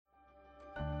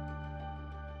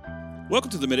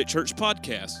Welcome to the Mid Church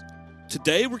Podcast.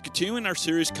 Today we're continuing our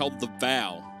series called The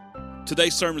Vow.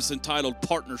 Today's sermon is entitled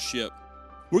Partnership.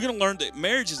 We're going to learn that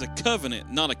marriage is a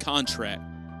covenant, not a contract.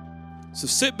 So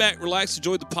sit back, relax,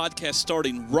 enjoy the podcast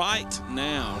starting right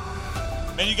now.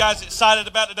 Man, you guys excited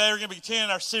about today? We're going to be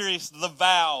continuing our series, The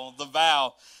Vow, The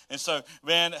Vow. And so,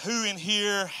 man, who in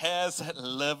here has that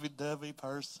lovey-dovey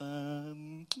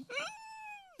person?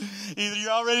 Either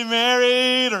you're already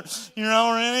married or you're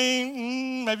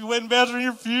already, maybe wedding bells are in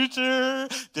your future.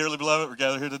 Dearly beloved, we're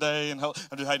gathered here today. And I'm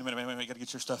just, hey, a minute, man, you got to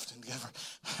get your stuff together.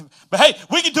 But hey,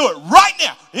 we can do it right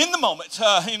now, in the moment.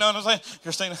 You know what I'm saying?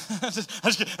 Christina, I'm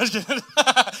just kidding.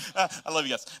 I love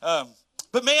you guys.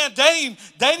 But man,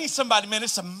 dating somebody, man,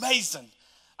 it's amazing.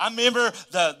 I remember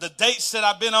the dates that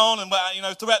I've been on, and you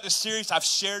know, throughout this series, I've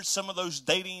shared some of those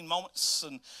dating moments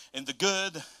and the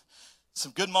good.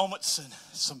 Some good moments and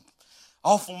some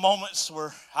awful moments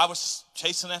where I was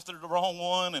chasing after the wrong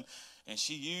one and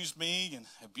she used me and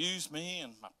abused me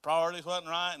and my priorities wasn't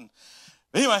right. And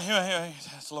anyway,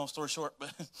 that's a long story short.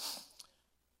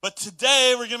 But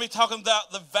today we're going to be talking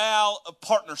about the vow of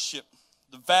partnership.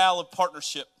 The vow of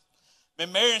partnership.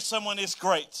 Man, marrying someone is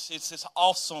great. It's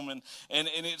awesome. And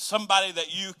it's somebody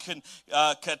that you can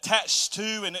attach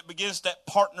to, and it begins that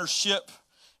partnership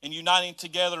and uniting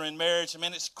together in marriage. I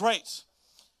mean, it's great.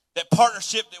 That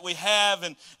partnership that we have,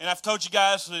 and I've told you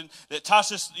guys that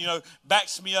Tasha, you know,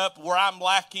 backs me up where I'm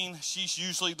lacking. She's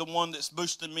usually the one that's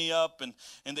boosting me up and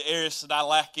in the areas that I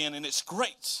lack in, and it's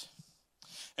great.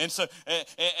 And so,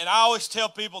 and I always tell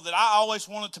people that I always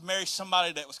wanted to marry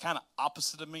somebody that was kind of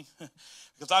opposite of me.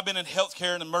 Because I've been in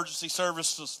healthcare and emergency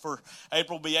services for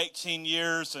April will be 18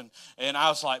 years. And I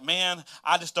was like, man,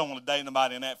 I just don't want to date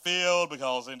nobody in that field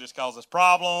because it just causes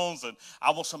problems. And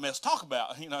I want something else to talk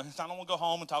about. You know, I don't want to go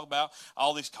home and talk about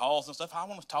all these calls and stuff. I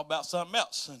want to talk about something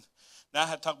else. And now I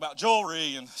have to talk about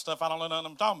jewelry and stuff I don't know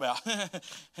nothing I'm talking about.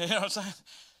 You know what I'm saying?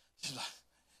 She's like,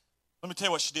 let me tell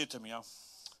you what she did to me, y'all.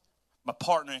 My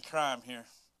partner in crime here.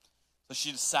 So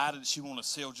she decided that she wanted to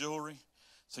sell jewelry.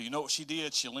 So you know what she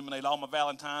did? She eliminated all my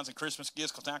Valentine's and Christmas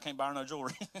gifts because now I can't buy her no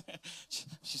jewelry.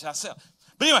 She said, I sell.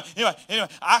 But anyway,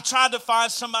 I tried to find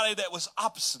somebody that was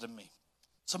opposite of me.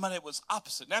 Somebody that was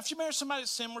opposite. Now, if you marry somebody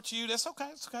that's similar to you, that's okay.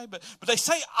 It's okay. But they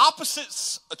say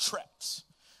opposites attract.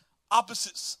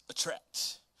 Opposites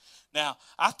attract. Now,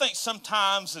 I think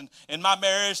sometimes in my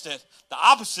marriage that the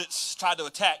opposites try to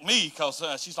attack me because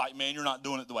she's like, man, you're not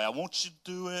doing it the way I want you to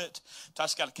do it.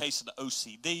 Tasha's got a case of the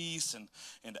OCDs and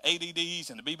the ADDs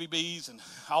and the BBBs and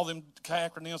all them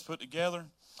acronyms put together.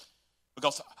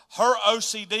 Because her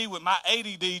OCD with my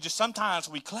ADD, just sometimes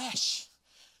we clash.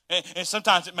 And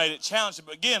sometimes it made it challenging.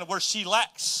 But again, where she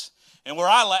lacks and where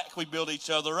I lack, we build each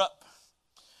other up.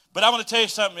 But I want to tell you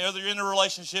something, whether you're in a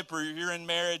relationship or you're in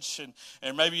marriage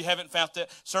and maybe you haven't found that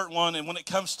certain one, and when it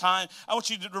comes time, I want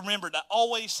you to remember to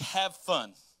always have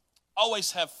fun.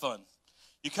 Always have fun.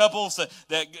 You couples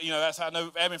that you know, that's how I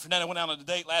know Abby and Fernanda went out on a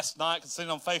date last night, seen it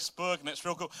on Facebook, and that's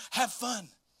real cool. Have fun.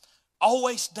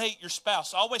 Always date your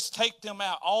spouse. Always take them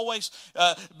out. Always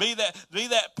be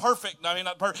that perfect, I mean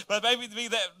not perfect, but maybe be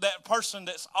that person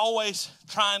that's always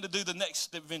trying to do the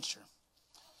next adventure.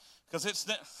 Because it's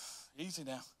easy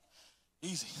now.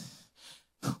 Easy.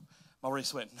 I'm already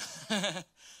sweating.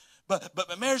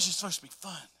 but marriage is supposed to be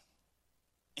fun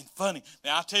and funny.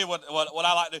 Now, I'll tell you what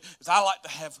I like to do is I like to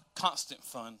have constant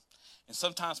fun. And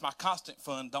sometimes my constant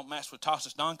fun don't match with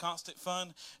Tasha's non-constant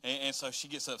fun. And so she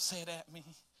gets upset at me.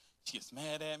 She gets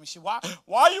mad at me.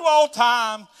 Why are you all the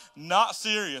time not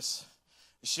serious?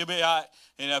 And she'll be like,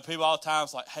 you know, people all the time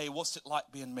is like, hey, what's it like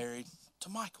being married to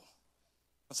Michael?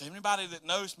 Because anybody that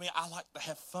knows me, I like to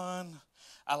have fun.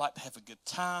 I like to have a good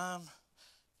time.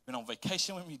 Been on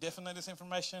vacation with me, you definitely know this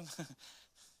information.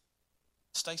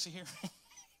 Stacy here.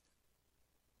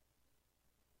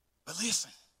 But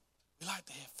listen, we like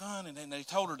to have fun, and then they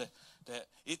told her that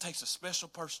it takes a special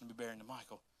person to be married to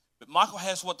Michael. But Michael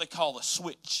has what they call a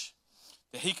switch,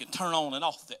 that he can turn on and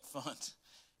off that fun.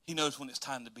 He knows when it's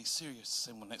time to be serious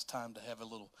and when it's time to have a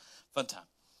little fun time.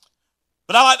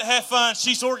 But I like to have fun.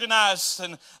 She's organized,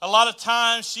 and a lot of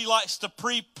times she likes to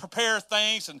prepare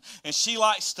things, and she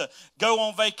likes to go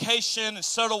on vacation, and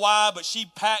so do I, but she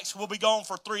packs. We'll be gone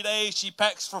for 3 days. She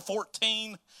packs for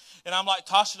 14. And I'm like,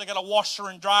 Tasha, they got a washer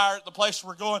and dryer at the place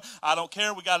we're going. I don't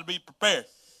care. We got to be prepared.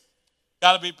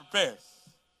 Got to be prepared.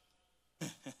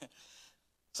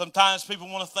 Sometimes people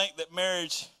want to think that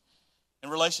marriage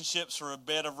and relationships are a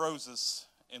bed of roses,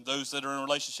 and those that are in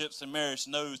relationships and marriage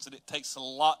knows that it takes a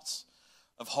lot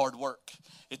of hard work.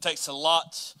 It takes a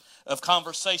lot of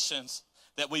conversations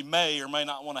that we may or may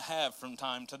not want to have from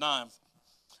time to time.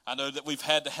 I know that we've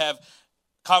had to have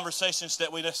conversations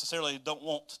that we necessarily don't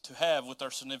want to have with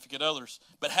our significant others,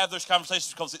 but have those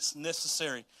conversations because it's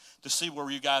necessary to see where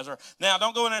you guys are. Now,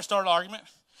 don't go in there and start an argument.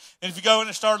 And if you go in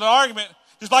and start an argument,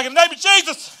 just like in the name of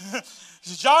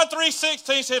Jesus, John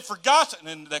 3:16 said, "For God," and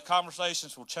then the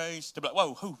conversations will change. They'll be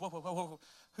like, whoa,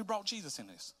 who brought Jesus in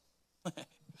this?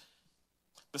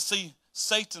 But see,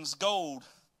 Satan's gold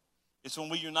is when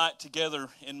we unite together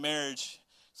in marriage.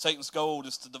 Satan's gold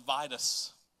is to divide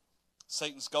us.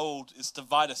 Satan's gold is to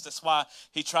divide us. That's why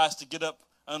he tries to get up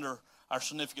under our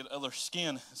significant other's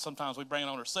skin. Sometimes we bring it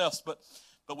on ourselves, but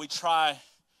we try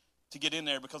to get in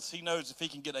there because he knows if he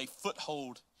can get a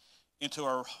foothold into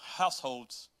our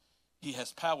households, he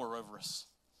has power over us.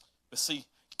 But see,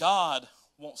 God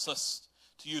wants us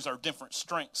to use our different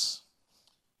strengths.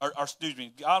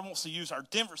 God wants to use our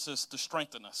differences to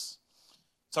strengthen us.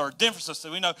 So our differences,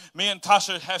 so we know me and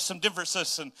Tasha have some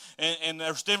differences, and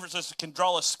those differences can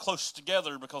draw us close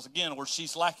together because, again, where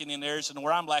she's lacking in areas and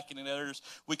where I'm lacking in areas,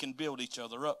 we can build each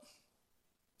other up.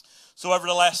 So over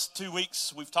the last 2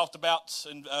 weeks, we've talked about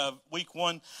in week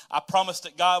 1, I promised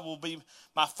that God will be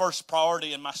my first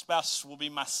priority and my spouse will be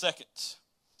my second.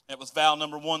 That was vow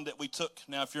number 1 that we took.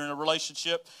 Now, if you're in a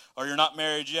relationship or you're not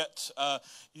married yet,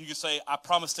 you can say, I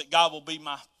promise that God will be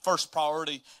my first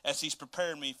priority as he's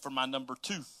preparing me for my number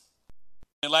 2.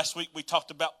 And last week we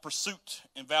talked about pursuit,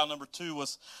 and vow number 2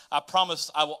 was, I promise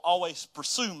I will always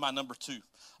pursue my number 2.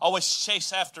 Always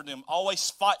chase after them, always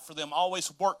fight for them,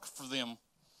 always work for them.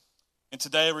 And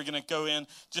today we're going to go in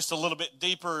just a little bit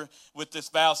deeper with this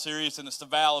vow series, and it's the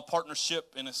vow of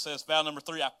partnership. And it says, vow number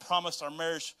 3, I promise our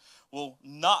marriage will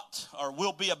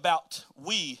be about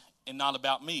we and not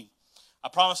about me. I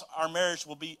promise our marriage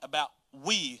will be about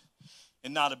we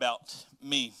and not about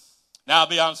me. Now, I'll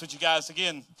be honest with you guys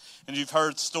again, and you've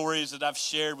heard stories that I've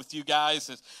shared with you guys.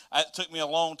 It took me a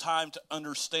long time to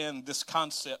understand this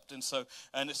concept, and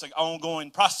it's an ongoing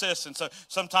process. And so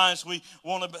sometimes we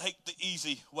want to take the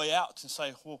easy way out and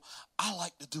say, well, I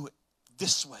like to do it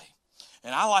this way,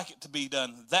 and I like it to be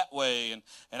done that way, and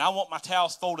I want my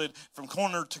towels folded from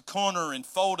corner to corner and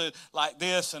folded like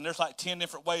this, and there's like 10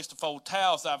 different ways to fold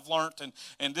towels I've learned,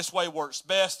 and this way works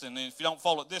best, and if you don't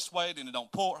fold it this way, then it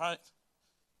don't pull right.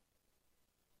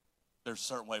 There's a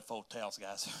certain way to fold towels,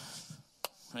 guys.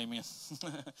 Amen.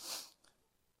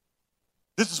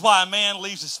 This is why a man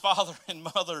leaves his father and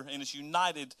mother and is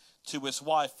united to his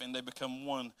wife, and they become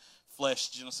one flesh.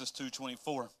 Genesis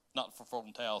 2:24. Not for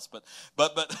folding towels, but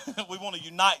we want to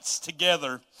unite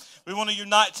together. We want to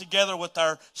unite together with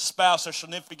our spouse, our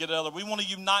significant other. We want to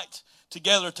unite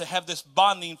together to have this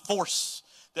bonding force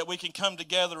that we can come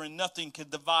together and nothing can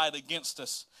divide against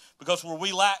us. Because where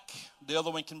we lack, the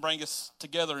other one can bring us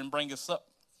together and bring us up.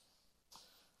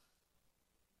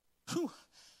 Whew.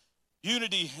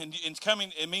 Unity and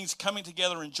coming, it means coming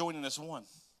together and joining as one.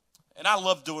 And I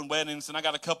love doing weddings, and I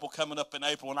got a couple coming up in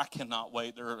April, and I cannot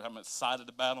wait. I'm excited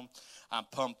about them. I'm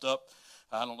pumped up.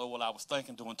 I don't know what I was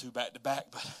thinking doing 2 back-to-back,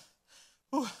 but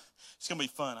whew, it's going to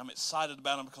be fun. I'm excited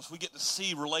about them because we get to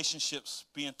see relationships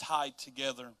being tied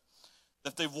together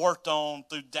that they've worked on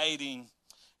through dating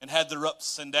and had their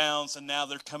ups and downs, and now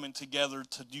they're coming together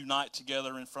to unite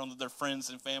together in front of their friends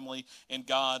and family and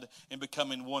God and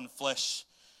becoming one flesh.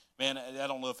 Man, I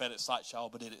don't know if that excites y'all,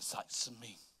 but it excites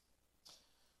me.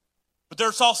 But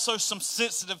there's also some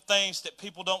sensitive things that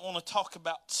people don't want to talk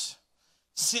about.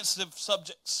 Sensitive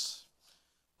subjects.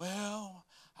 Well,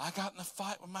 I got in a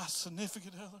fight with my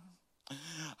significant other.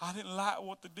 I didn't like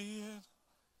what they did.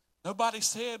 Nobody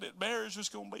said that marriage was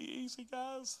going to be easy,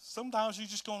 guys. Sometimes you're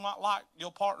just going to not like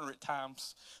your partner at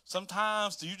times.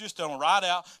 Sometimes you just don't ride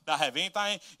out, not have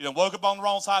anything. You done woke up on the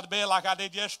wrong side of the bed like I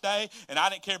did yesterday, and I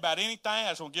didn't care about anything. I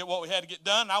just want to get what we had to get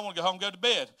done, and I want to go home and go to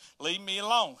bed. Leave me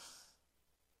alone.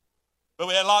 But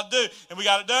we had a lot to do, and we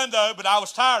got it done, though, but I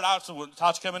was tired.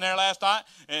 Tasha come in there last night,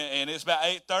 and it's about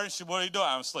 8:30. She said, what are you doing?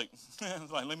 I'm asleep. I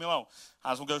was like, leave me alone.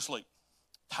 I just want to go to sleep.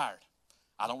 Tired.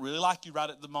 I don't really like you right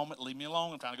at the moment. Leave me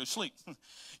alone. I'm trying to go to sleep.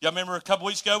 Y'all remember a couple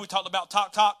weeks ago we talked about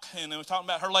TikTok, and then we were talking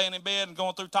about her laying in bed and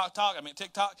going through TikTok,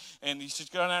 and you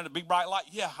just go down there in the big bright light.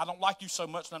 Yeah, I don't like you so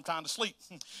much when I'm trying to sleep.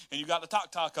 And you got the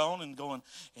TikTok on and going,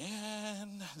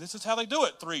 and this is how they do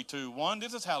it. 3, 2, 1.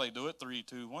 This is how they do it. 3,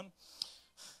 2, 1.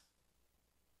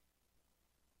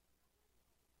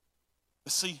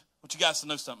 But see, I want you guys to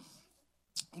know something.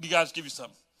 You guys give you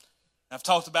something. I've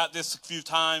talked about this a few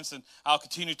times, and I'll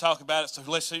continue to talk about it, so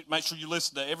let's make sure you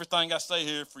listen to everything I say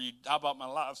here for you. How about my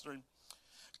live stream?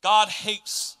 God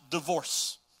hates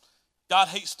divorce. God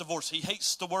hates divorce. He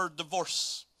hates the word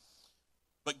divorce.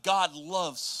 But God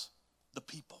loves the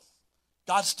people.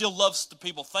 God still loves the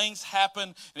people. Things happen,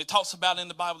 and it talks about in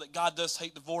the Bible that God does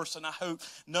hate divorce, and I hope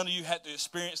none of you had to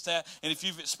experience that. And if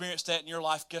you've experienced that in your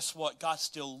life, guess what? God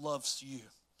still loves you.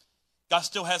 God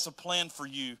still has a plan for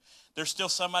you. There's still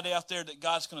somebody out there that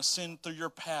God's going to send through your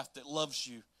path that loves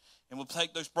you and will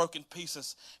take those broken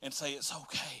pieces and say it's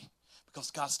okay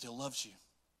because God still loves you.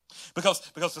 Because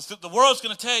the world's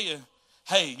going to tell you,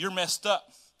 hey, you're messed up.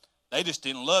 They just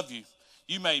didn't love you.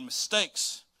 You made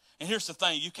mistakes. And here's the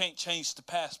thing, you can't change the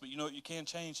past, but you know what you can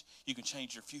change? You can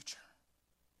change your future.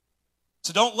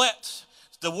 So don't let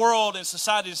the world and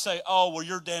society say, oh, well,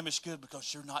 you're damaged good,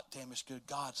 because you're not damaged good.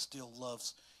 God still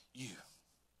loves you.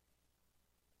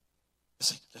 Let's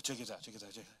see, let's check it out.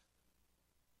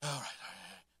 All right.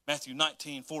 Matthew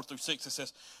 19, 4-6, it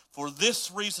says, for this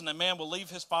reason a man will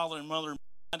leave his father and mother and be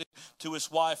united to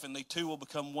his wife, and they two will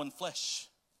become one flesh.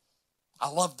 I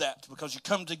love that, because you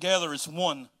come together as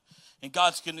one, and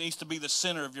God needs to be the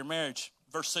center of your marriage.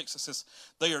 Verse 6, it says,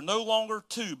 they are no longer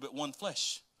two, but one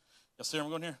flesh. Y'all see where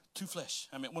I'm going here? Two flesh.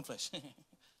 I meant one flesh.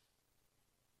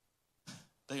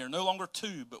 They are no longer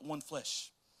two, but one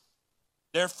flesh.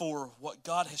 Therefore, what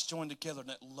God has joined together,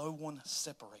 let no one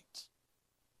separate.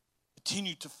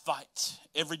 Continue to fight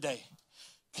every day.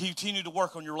 Continue to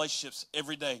work on your relationships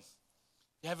every day.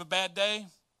 You have a bad day,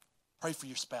 pray for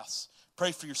your spouse.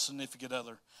 Pray for your significant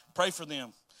other. Pray for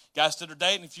them. Guys that are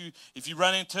dating, if you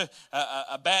run into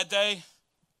a bad day,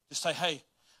 just say, hey,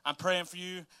 I'm praying for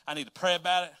you. I need to pray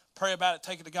about it. Pray about it.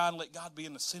 Take it to God and let God be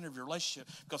in the center of your relationship.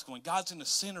 Because when God's in the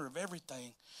center of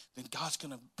everything, then God's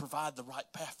going to provide the right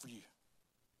path for you.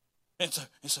 And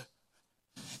so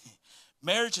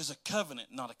marriage is a covenant,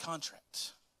 not a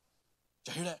contract.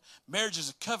 Did you hear that? Marriage is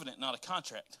a covenant, not a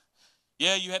contract.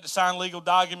 Yeah, you had to sign legal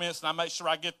documents, and I make sure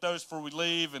I get those before we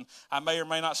leave, and I may or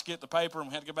may not skip the paper, and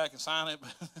we had to go back and sign it.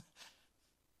 But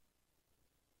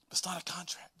it's not a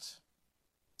contract.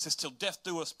 It says, till death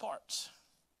do us part.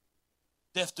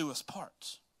 Death do us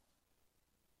part.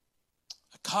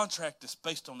 A contract is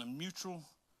based on a mutual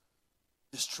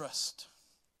distrust.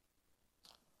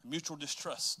 A mutual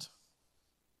distrust.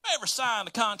 I ever signed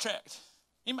a contract?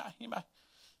 Anybody?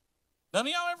 None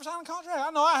of y'all ever signed a contract?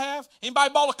 I know I have.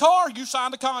 Anybody bought a car? You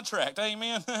signed a contract.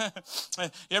 Amen. You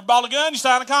ever bought a gun? You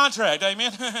signed a contract.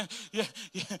 Amen. You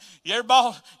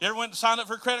ever went to sign up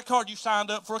for a credit card? You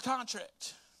signed up for a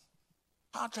contract.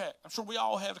 Contract. I'm sure we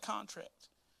all have a contract.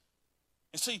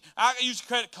 And see, I use a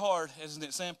credit card as an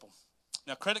example.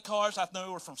 Now, credit cards I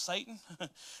know are from Satan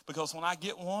because when I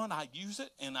get one, I use it,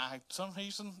 and some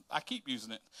reason I keep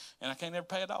using it, and I can't ever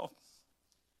pay it off.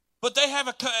 But they have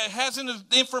it has in the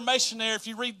information there, if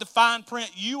you read the fine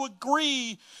print, you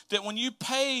agree that when you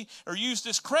pay or use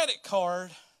this credit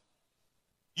card,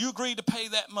 you agree to pay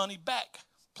that money back,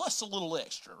 plus a little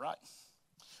extra, right?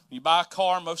 When you buy a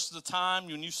car, most of the time,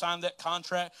 when you sign that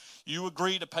contract, you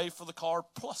agree to pay for the car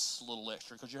plus a little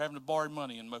extra because you're having to borrow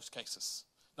money in most cases.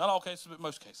 Not all cases, but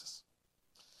most cases.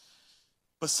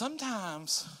 But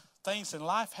sometimes things in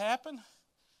life happen,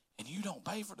 and you don't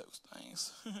pay for those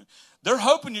things. They're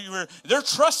hoping they're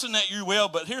trusting that you will,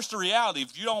 but here's the reality.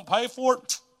 If you don't pay for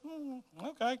it,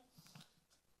 okay.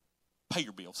 Pay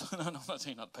your bills. No, I'm not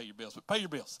saying not to pay your bills, but pay your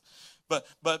bills. But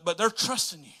they're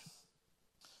trusting you.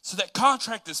 So that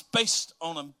contract is based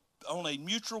on a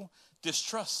mutual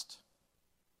distrust.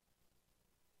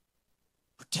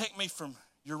 Protect me from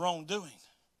your wrongdoing.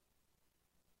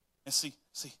 And see,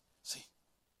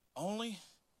 only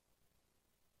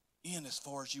in as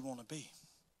far as you want to be.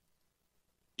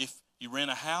 If you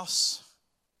rent a house,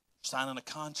 signing a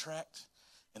contract,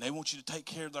 and they want you to take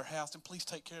care of their house, then please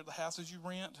take care of the houses you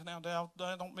rent. Now,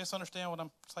 don't misunderstand what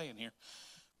I'm saying here.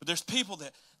 But there's people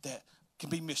that can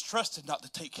be mistrusted not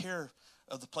to take care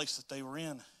of the place that they were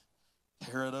in.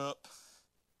 Tear it up,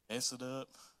 mess it up,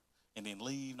 and then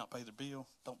leave, not pay their bill.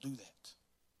 Don't do that.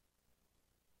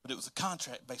 But it was a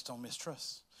contract based on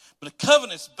mistrust. But a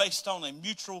covenant is based on a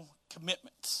mutual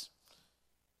commitment.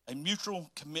 A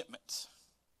mutual commitment.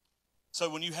 So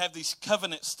when you have these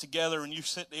covenants together and you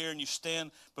sit there and you stand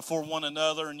before one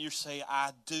another and you say,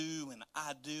 I do, and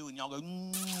y'all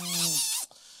go,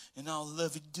 and all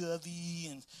lovey-dovey,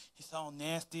 and it's all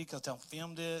nasty because I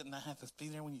filmed it and I have to be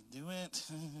there when you do it.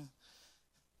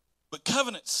 But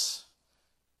covenants,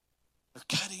 they're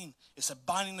cutting, it's a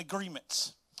binding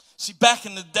agreement. See, back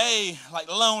in the day, like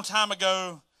a long time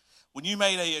ago, when you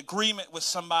made an agreement with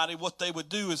somebody, what they would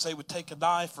do is they would take a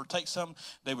knife or take something,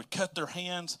 they would cut their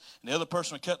hands, and the other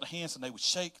person would cut their hands, and they would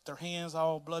shake their hands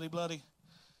all bloody.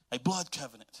 A blood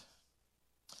covenant.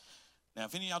 Now,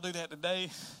 if any of y'all do that today,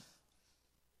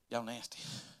 y'all nasty.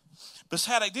 But it's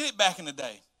how they did it back in the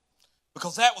day,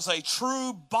 because that was a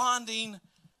true bonding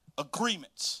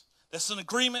agreement. That's an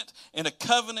agreement and a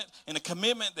covenant and a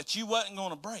commitment that you wasn't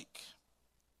going to break.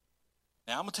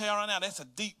 Now, I'm going to tell you right now, that's a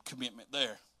deep commitment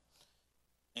there.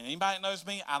 And anybody that knows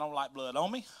me, I don't like blood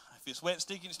on me. If it's wet and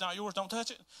sticky and it's not yours, don't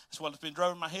touch it. That's what it's been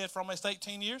driving my head for almost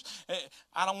 18 years.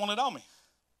 I don't want it on me.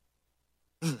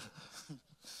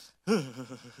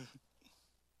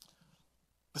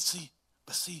 But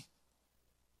see,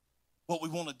 what we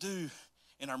want to do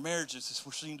in our marriages is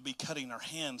we seem to be cutting our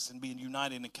hands and being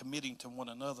united and committing to one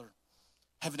another,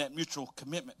 having that mutual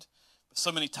commitment. But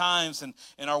so many times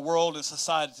in our world and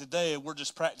society today, we're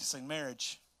just practicing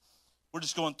marriage. We're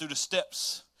just going through the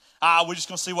steps. We're just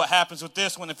going to see what happens with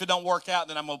this one. If it don't work out,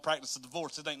 then I'm going to practice a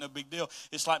divorce. It ain't no big deal.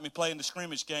 It's like me playing the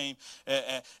scrimmage game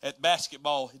at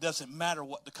basketball. It doesn't matter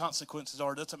what the consequences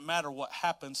are. It doesn't matter what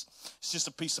happens. It's just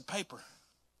a piece of paper.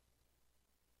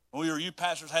 When we were youth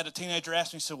pastors, had a teenager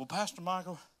ask me, he said, well, Pastor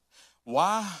Michael,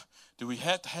 why do we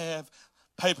have to have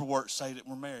paperwork say that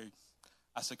we're married?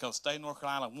 I said, because the state of North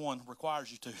Carolina, 1,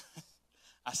 requires you to.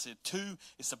 I said, 2,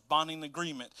 it's a bonding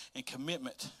agreement and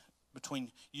commitment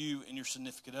between you and your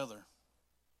significant other.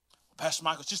 Pastor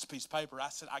Michael, it's just a piece of paper. I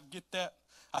said, I get that.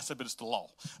 I said, but it's the law.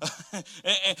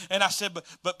 and I said,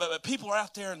 but people are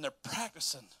out there and they're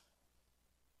practicing.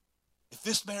 If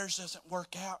this marriage doesn't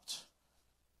work out,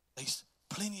 there's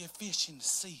plenty of fish in the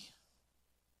sea.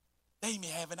 They even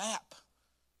have an app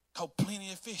called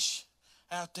Plenty of Fish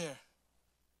out there.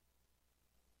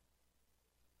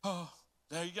 Oh,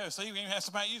 there you go. See, we even have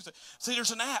somebody use it. See,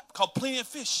 there's an app called Plenty of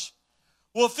Fish.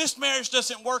 Well, if this marriage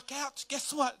doesn't work out,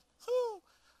 guess what?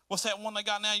 What's that one they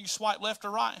got now? You swipe left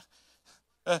or right.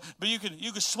 But you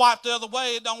can swipe the other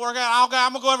way. It don't work out.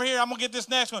 I'm gonna go over here. I'm gonna get this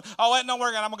next one. Oh, that don't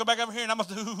work out. I'm gonna go back over here and I'm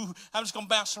just gonna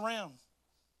bounce around.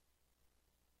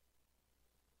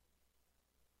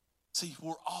 See,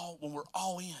 when we're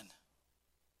all in,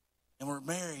 and we're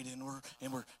married,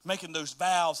 and we're making those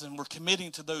vows, and we're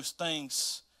committing to those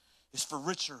things, it's for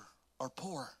richer or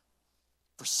poor,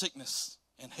 for sickness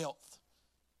and health,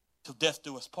 till death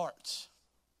do us part.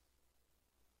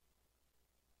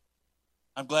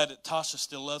 I'm glad that Tasha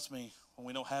still loves me when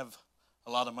we don't have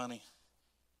a lot of money.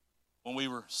 When we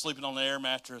were sleeping on the air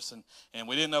mattress and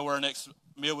we didn't know where our next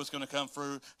meal was going to come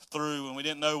through, and we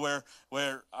didn't know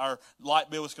where our light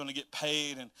bill was going to get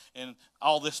paid and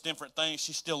all this different things,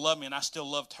 she still loved me and I still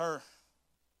loved her.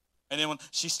 And then when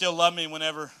she still loved me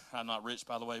whenever, I'm not rich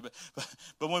by the way,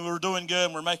 but when we were doing good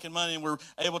and we're making money and we're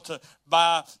able to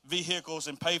buy vehicles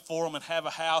and pay for them and have a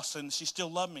house, and she still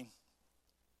loved me.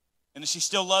 And she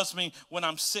still loves me when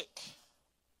I'm sick.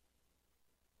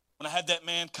 When I had that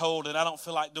man cold and I don't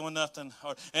feel like doing nothing,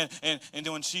 and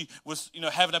then when she was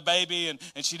having a baby and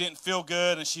she didn't feel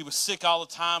good and she was sick all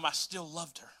the time, I still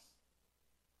loved her.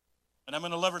 And I'm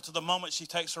going to love her to the moment she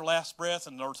takes her last breath,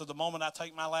 or to the moment I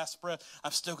take my last breath,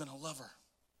 I'm still going to love her.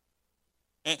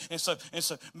 And so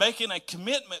making a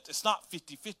commitment, it's not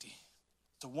 50-50. It's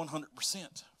a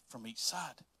 100% from each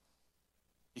side.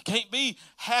 You can't be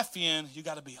half in, you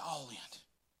got to be all in.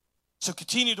 So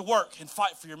continue to work and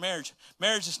fight for your marriage.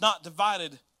 Marriage is not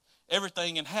divided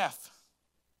everything in half.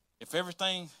 If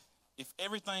everything,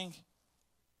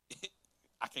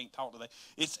 I can't talk today.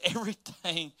 It's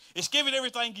everything. It's giving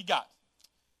everything you got.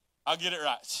 I'll get it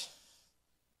right.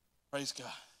 Praise God.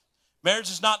 Marriage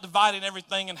is not dividing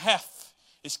everything in half.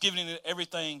 It's giving it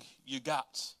everything you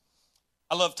got.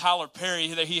 I love Tyler Perry.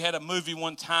 He had a movie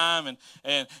one time,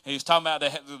 and he was talking about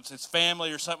his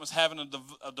family or something was having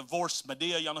a divorce.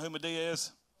 Madea, y'all know who Madea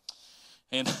is?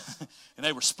 And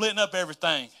they were splitting up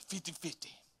everything, 50-50.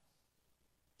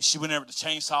 She went over to the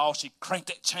chainsaw. She cranked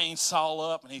that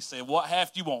chainsaw up, and he said, what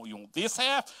half do you want? You want this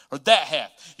half or that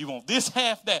half? You want this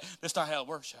half, that? That's not how it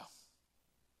works, y'all.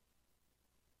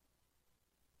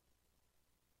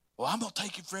 Well, I'm going to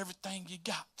take it for everything you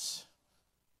got.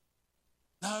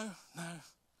 No.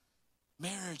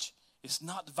 Marriage is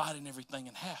not dividing everything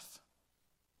in half.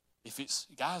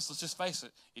 Guys, let's just face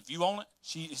it. If you want it,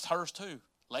 it's hers too.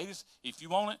 Ladies, if you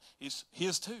want it, it's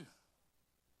his too.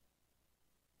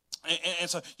 And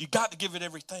so you got to give it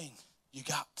everything you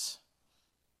got.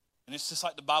 And it's just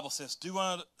like the Bible says, do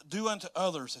unto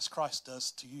others as Christ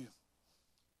does to you.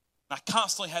 And I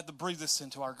constantly had to breathe this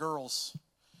into our girls.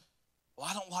 Well,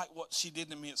 I don't like what she did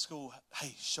to me at school.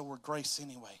 Hey, show her grace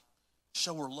anyway.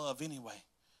 Show her love anyway.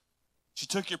 She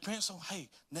took your pencil. Hey,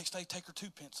 next day take her 2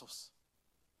 pencils.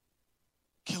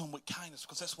 Kill them with kindness,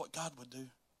 because that's what God would do.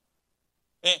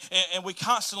 And we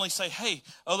constantly say, hey,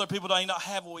 other people may not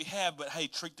have what we have, but hey,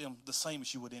 treat them the same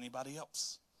as you would anybody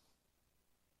else.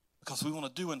 Because we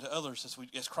want to do unto others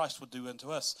as Christ would do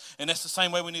unto us. And that's the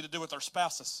same way we need to do with our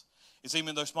spouses. Is even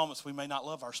in those moments we may not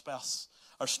love our spouse,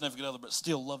 our significant other, but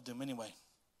still love them anyway.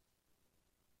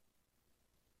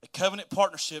 A covenant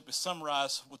partnership is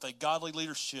summarized with a godly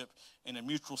leadership and a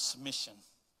mutual submission.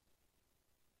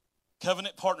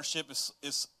 Covenant partnership is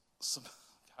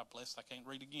God bless, I can't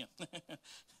read again.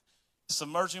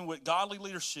 Submerging with godly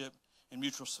leadership and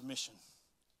mutual submission.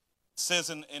 It says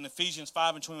in Ephesians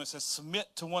 5:21, it says, submit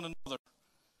to one another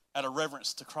out of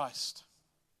reverence to Christ.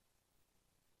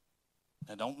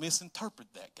 Now don't misinterpret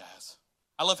that, guys.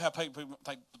 I love how people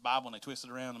take the Bible and they twist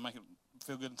it around and make it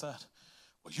feel good inside.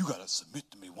 Well, you got to submit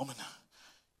to me, woman.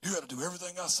 You got to do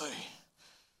everything I say.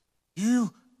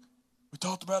 We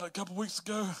talked about it a couple weeks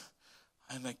ago,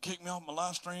 and they kicked me off my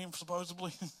live stream,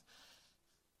 supposedly.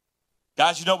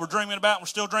 Guys, you know what we're dreaming about? We're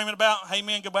still dreaming about. Hey,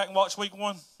 man, go back and watch week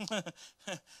 1.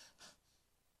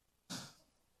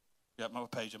 Got my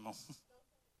page I'm on.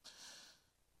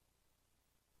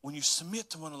 When you submit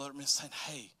to one another, it means saying,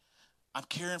 hey, I'm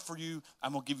caring for you.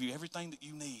 I'm going to give you everything that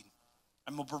you need.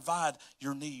 I'm going to provide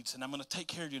your needs, and I'm going to take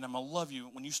care of you, and I'm going to love you.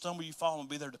 When you stumble, you fall, and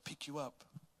be there to pick you up.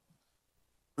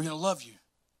 We're going to love you.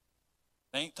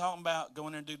 They ain't talking about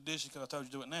going there and do the dishes because I told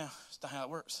you to do it now. That's not how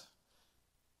it works.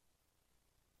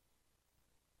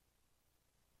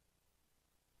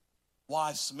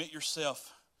 Wives, submit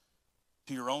yourself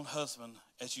to your own husband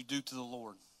as you do to the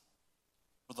Lord.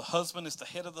 For the husband is the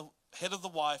head of the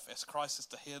wife, as Christ is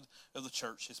the head of the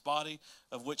church, his body,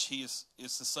 of which he is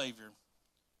the Savior.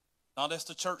 Not as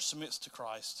the church submits to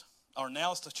Christ, or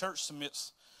now as the church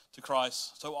submits to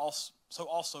Christ, so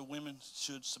also women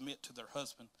should submit to their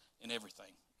husband in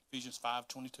everything. Ephesians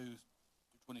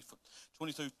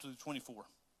 5:22-24.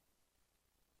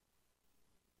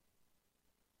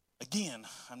 Again,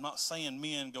 I'm not saying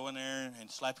men go in there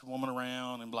and slap your woman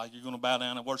around and be like, you're going to bow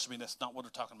down and worship me. That's not what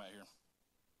we're talking about here.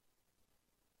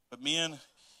 But men,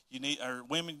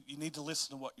 women, you need to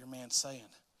listen to what your man's saying.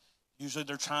 Usually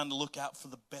they're trying to look out for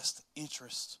the best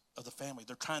interest of the family.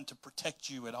 They're trying to protect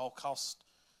you at all costs.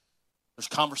 There's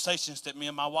conversations that me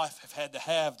and my wife have had to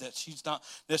have that she's not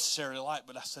necessarily like,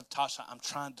 but I said, Tasha, I'm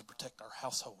trying to protect our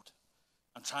household.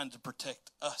 I'm trying to protect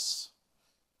us.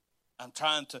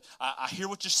 I hear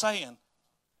what you're saying,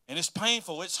 and it's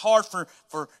painful. It's hard for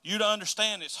you to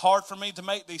understand. It's hard for me to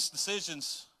make these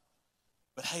decisions.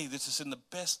 But hey, this is in the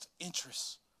best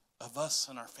interest of us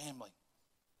and our family.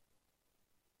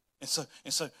 And so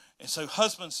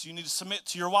husbands, you need to submit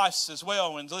to your wives as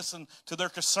well and listen to their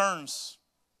concerns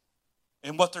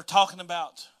and what they're talking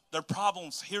about, their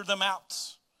problems, hear them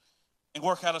out, and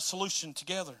work out a solution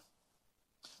together.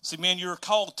 See, man, you're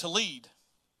called to lead.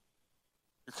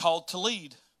 You're called to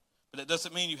lead, but it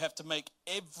doesn't mean you have to make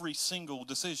every single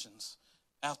decisions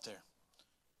out there.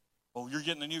 Well, you're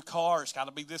getting a new car. It's got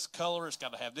to be this color. It's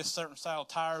got to have this certain style of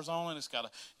tires on it. It's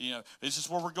got to, this is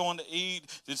where we're going to eat.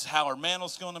 This is how our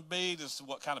mantle's going to be. This is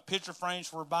what kind of picture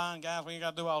frames we're buying. Guys, we ain't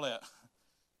got to do all that.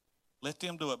 Let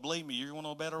them do it. Believe me, you want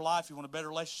a better life. You want a better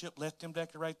relationship. Let them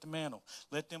decorate the mantle.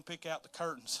 Let them pick out the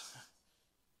curtains.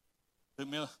 Took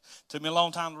me a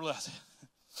long time to realize it.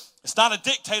 It's not a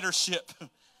dictatorship.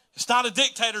 It's not a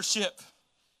dictatorship.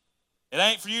 It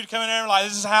ain't for you to come in there and like,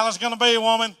 this is how it's going to be,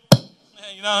 woman.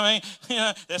 You know what I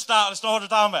mean? That's not what they're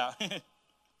talking about.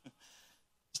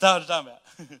 It's not what they're talking about.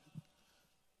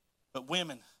 But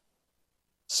women,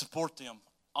 support them.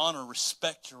 Honor,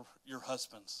 respect your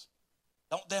husbands.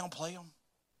 Don't downplay them.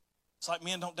 It's like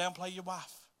men, don't downplay your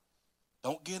wife.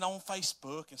 Don't get on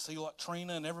Facebook and see what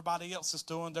Trina and everybody else is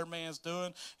doing, their man's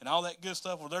doing, and all that good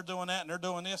stuff. Well, they're doing that and they're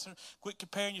doing this. Quit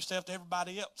comparing yourself to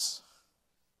everybody else.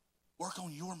 Work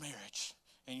on your marriage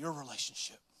and your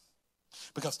relationship.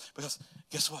 Because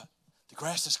guess what? The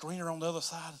grass is greener on the other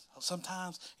side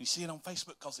sometimes. You see it on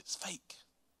Facebook because it's fake.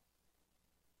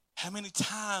 How many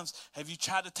times have you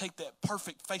tried to take that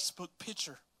perfect Facebook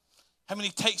picture? How many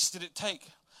takes did it take?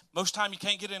 Most time you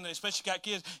can't get in it, especially if you got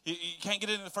kids, you can't get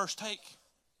in the first take.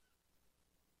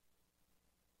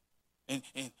 And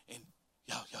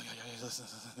listen.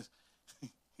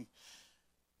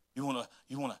 You want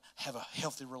to have a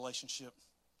healthy relationship.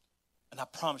 And I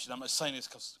promise you, I'm not saying this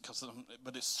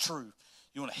but it's true.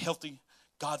 You want a healthy,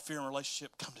 God-fearing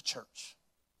relationship, come to church.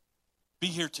 Be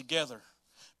here together.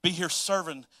 Be here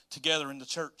serving together in the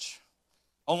church.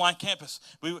 Online campus.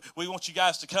 We want you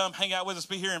guys to come, hang out with us,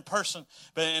 be here in person.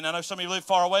 And I know some of you live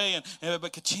far away,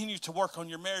 but continue to work on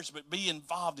your marriage, but be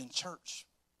involved in church.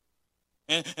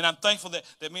 And I'm thankful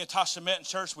that me and Tasha met in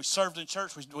church. We served in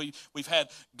church. We've had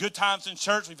good times in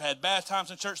church. We've had bad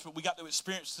times in church, but we got to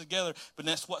experience it together. But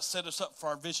that's what set us up for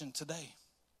our vision today.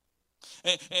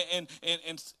 And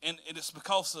it's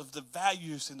because of the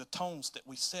values and the tones that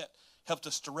we set helped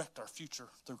us direct our future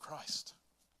through Christ.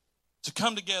 To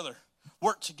come together,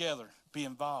 work together, be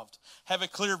involved. Have a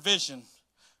clear vision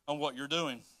on what you're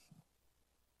doing.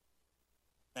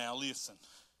 Now listen.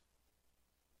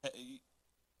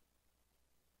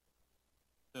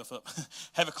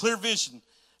 Have a clear vision.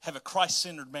 Have a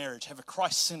Christ-centered marriage. Have a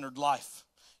Christ-centered life.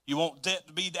 You want debt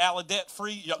to be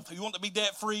debt-free? You want to be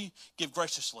debt-free? Give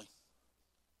graciously.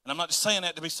 And I'm not just saying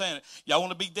that to be saying it. Y'all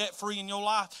want to be debt-free in your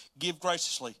life? Give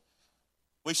graciously.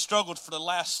 We've struggled for the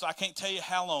last, I can't tell you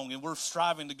how long, and we're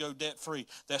striving to go debt-free.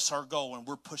 That's our goal, and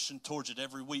we're pushing towards it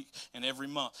every week and every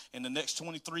month. In the next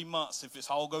 23 months, if it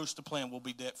all goes to plan, we'll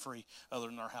be debt-free other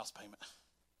than our house payment.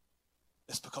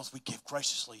 It's because we give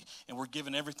graciously, and we're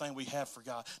giving everything we have for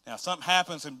God. Now, if something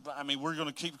happens, and we're going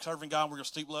to keep serving God, we're going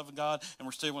to keep loving God, and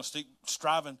we're still going to keep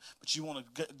striving, but you want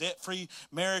a debt-free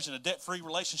marriage and a debt-free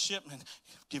relationship, and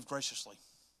give graciously.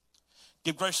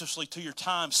 Give graciously to your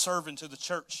time serving to the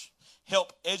church.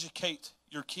 Help educate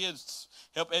your kids.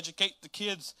 Help educate the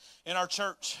kids in our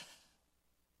church.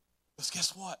 Because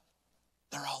guess what?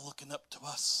 They're all looking up to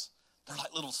us. They're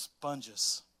like little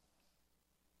sponges.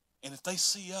 And if they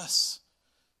see us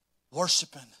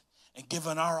worshiping and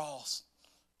giving our all,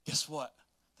 guess what?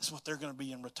 That's what they're going to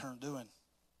be in return doing.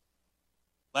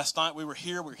 Last night we were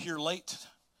here late,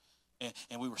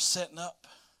 and we were setting up.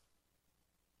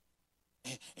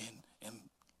 And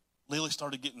Lily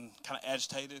started getting kind of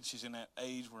agitated. She's in that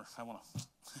age where I want to.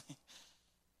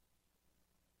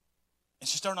 And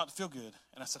she started not to feel good.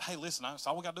 And I said, hey, listen, that's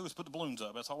all we got to do is put the balloons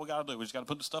up. That's all we got to do. We just got to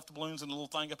put the stuffed balloons in the little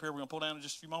thing up here. We're going to pull down in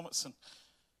just a few moments. And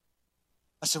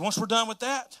I said, once we're done with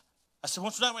that, I said,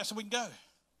 we can go.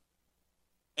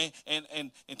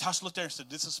 And Tasha looked there and said,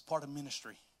 this is part of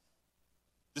ministry.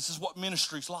 This is what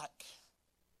ministry's like.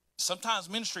 Sometimes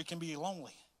ministry can be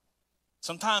lonely.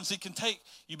 Sometimes it can take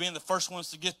you being the first ones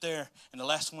to get there and the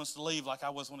last ones to leave, like I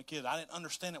was when a kid. I didn't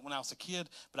understand it when I was a kid,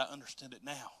 but I understand it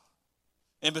now.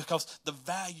 And because the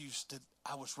values that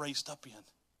I was raised up in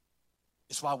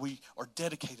is why we are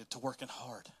dedicated to working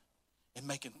hard and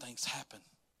making things happen.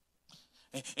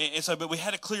 And so, but we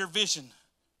had a clear vision.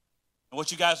 And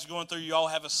what you guys are going through, you all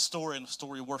have a story, and a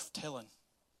story worth telling.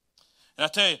 And I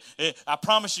tell you, I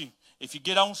promise you, if you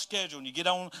get on schedule and you get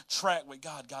on track with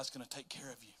God, God's going to take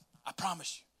care of you. I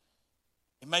promise you.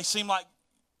 It may seem like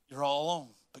you're all alone,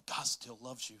 but God still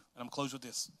loves you. And I'm going to close with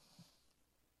this.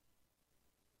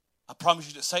 I promise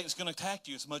you that Satan's going to attack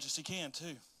you as much as he can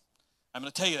too. I'm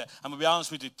going to tell you that. I'm going to be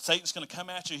honest with you. Satan's going to come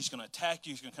at you. He's going to attack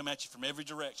you. He's going to come at you from every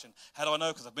direction. How do I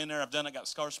know? Because I've been there. I've done it. I got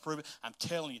scars to prove it. I'm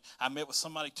telling you. I met with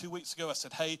somebody 2 weeks ago. I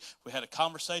said, hey, we had a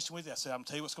conversation with you. I said, I'm going to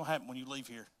tell you what's going to happen when you leave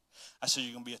here. I said,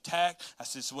 you're going to be attacked. I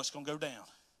said, so what's going to go down?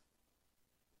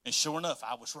 And sure enough,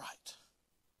 I was right.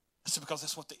 I said, because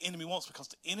that's what the enemy wants, because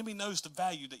the enemy knows the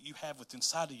value that you have within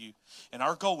inside of you. And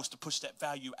our goal is to push that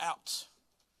value out.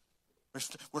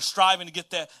 We're striving to get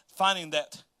that, finding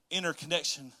that inner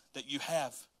connection that you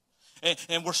have.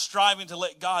 And we're striving to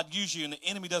let God use you, and the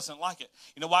enemy doesn't like it.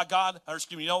 You know why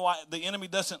you know why the enemy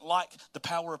doesn't like the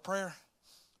power of prayer?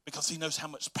 Because he knows how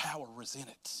much power is in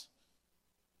it.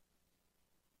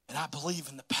 And I believe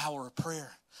in the power of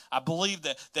prayer. I believe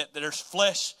that there's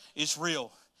flesh is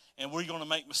real. And we're going to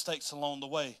make mistakes along the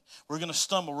way. We're going to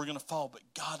stumble. We're going to fall. But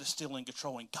God is still in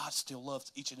control. And God still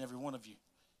loves each and every one of you.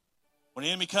 When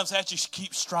the enemy comes at you,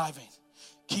 keep striving.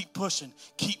 Keep pushing.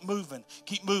 Keep moving.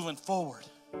 Keep moving forward.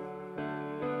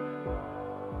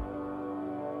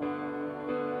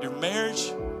 Your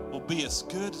marriage will be as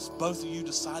good as both of you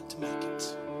decide to make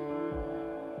it.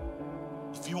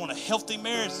 If you want a healthy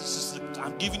marriage,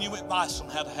 I'm giving you advice on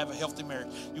how to have a healthy marriage.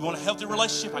 You want a healthy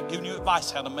relationship, I'm giving you advice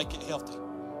how to make it healthy.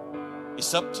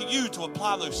 It's up to you to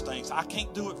apply those things. I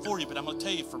can't do it for you, but I'm going to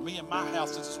tell you, for me and my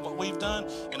house, this is what we've done,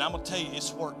 and I'm going to tell you,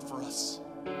 it's worked for us.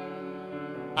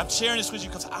 I'm sharing this with you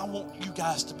because I want you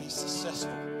guys to be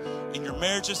successful in your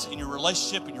marriages, in your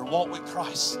relationship, in your walk with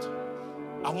Christ.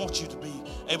 I want you to be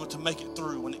able to make it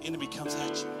through when the enemy comes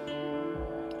at you.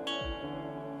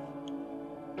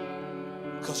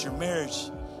 Because your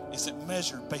marriage isn't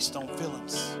measured based on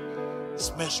feelings.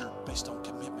 It's measured based on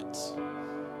commitments.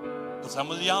 Because I'm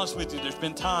going to be honest with you, there's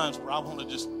been times where I want to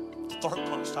just throat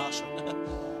punch Tasha.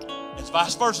 It's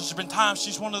vice versa. There's been times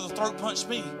she's wanted to throat punch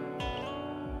me.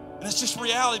 And it's just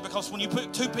reality, because when you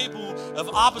put two people of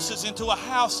opposites into a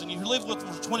house and you live with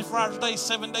them for 24 hours a day,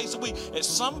 7 days a week, at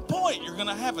some point you're going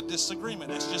to have a disagreement.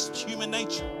 That's just human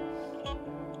nature.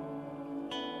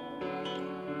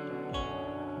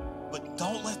 But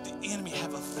don't let the enemy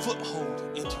have a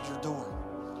foothold into your door.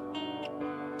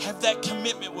 Have that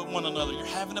commitment with one another. You're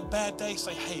having a bad day,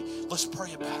 say, hey, let's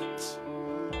pray about it.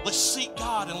 Let's seek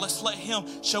God and let's let Him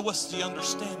show us the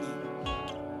understanding.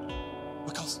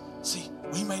 Because, see,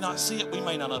 we may not see it, we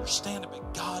may not understand it,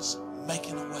 but God's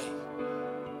making a way.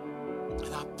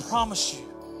 And I promise you,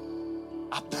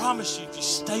 I promise you, if you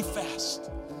stay fast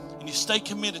and you stay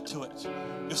committed to it,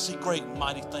 you'll see great and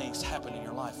mighty things happen in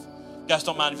your life. Guys,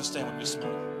 don't mind if you stand with me this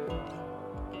morning.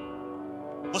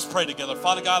 Let's pray together.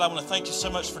 Father God, I want to thank you so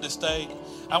much for this day.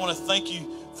 I want to thank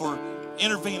you for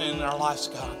intervening in our lives,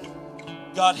 God.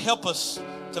 God, help us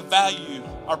to value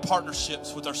our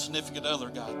partnerships with our significant other,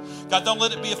 God. God, don't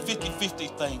let it be a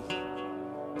 50-50 thing.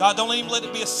 God, don't even let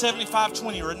it be a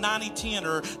 75-20 or a 90-10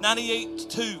 or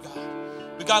 98-2, God.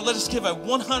 But God, let us give a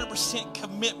 100%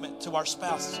 commitment to our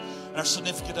spouse and our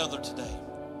significant other today.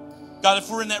 God, if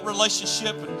we're in that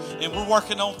relationship and we're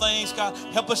working on things, God,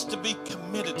 help us to be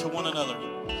committed to one another.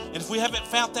 And if we haven't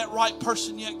found that right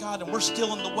person yet, God, and we're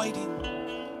still in the waiting,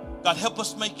 God, help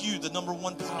us make you the number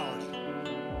one priority.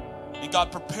 And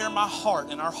God, prepare my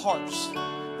heart and our hearts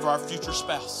for our future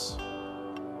spouse.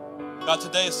 God,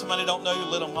 today, if somebody don't know you,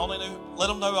 let them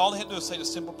know all they have to do is say the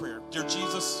simple prayer. Dear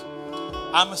Jesus,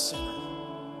 I'm a sinner.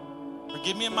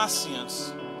 Forgive me of my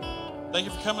sins. Thank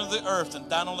you for coming to the earth and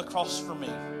dying on the cross for me.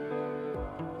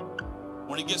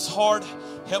 When it gets hard,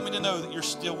 help me to know that you're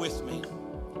still with me.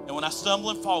 And when I stumble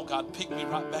and fall, God, pick me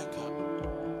right back up.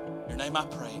 In your name I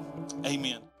pray.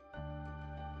 Amen.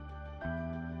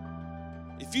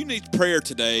 If you need prayer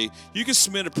today, you can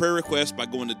submit a prayer request by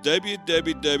going to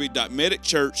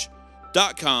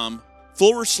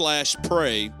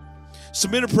www.medicchurch.com/pray.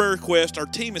 Submit a prayer request. Our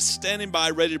team is standing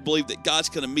by ready to believe that God's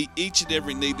going to meet each and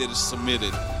every need that is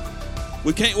submitted.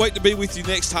 We can't wait to be with you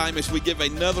next time as we give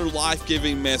another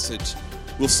life-giving message.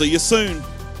 We'll see you soon.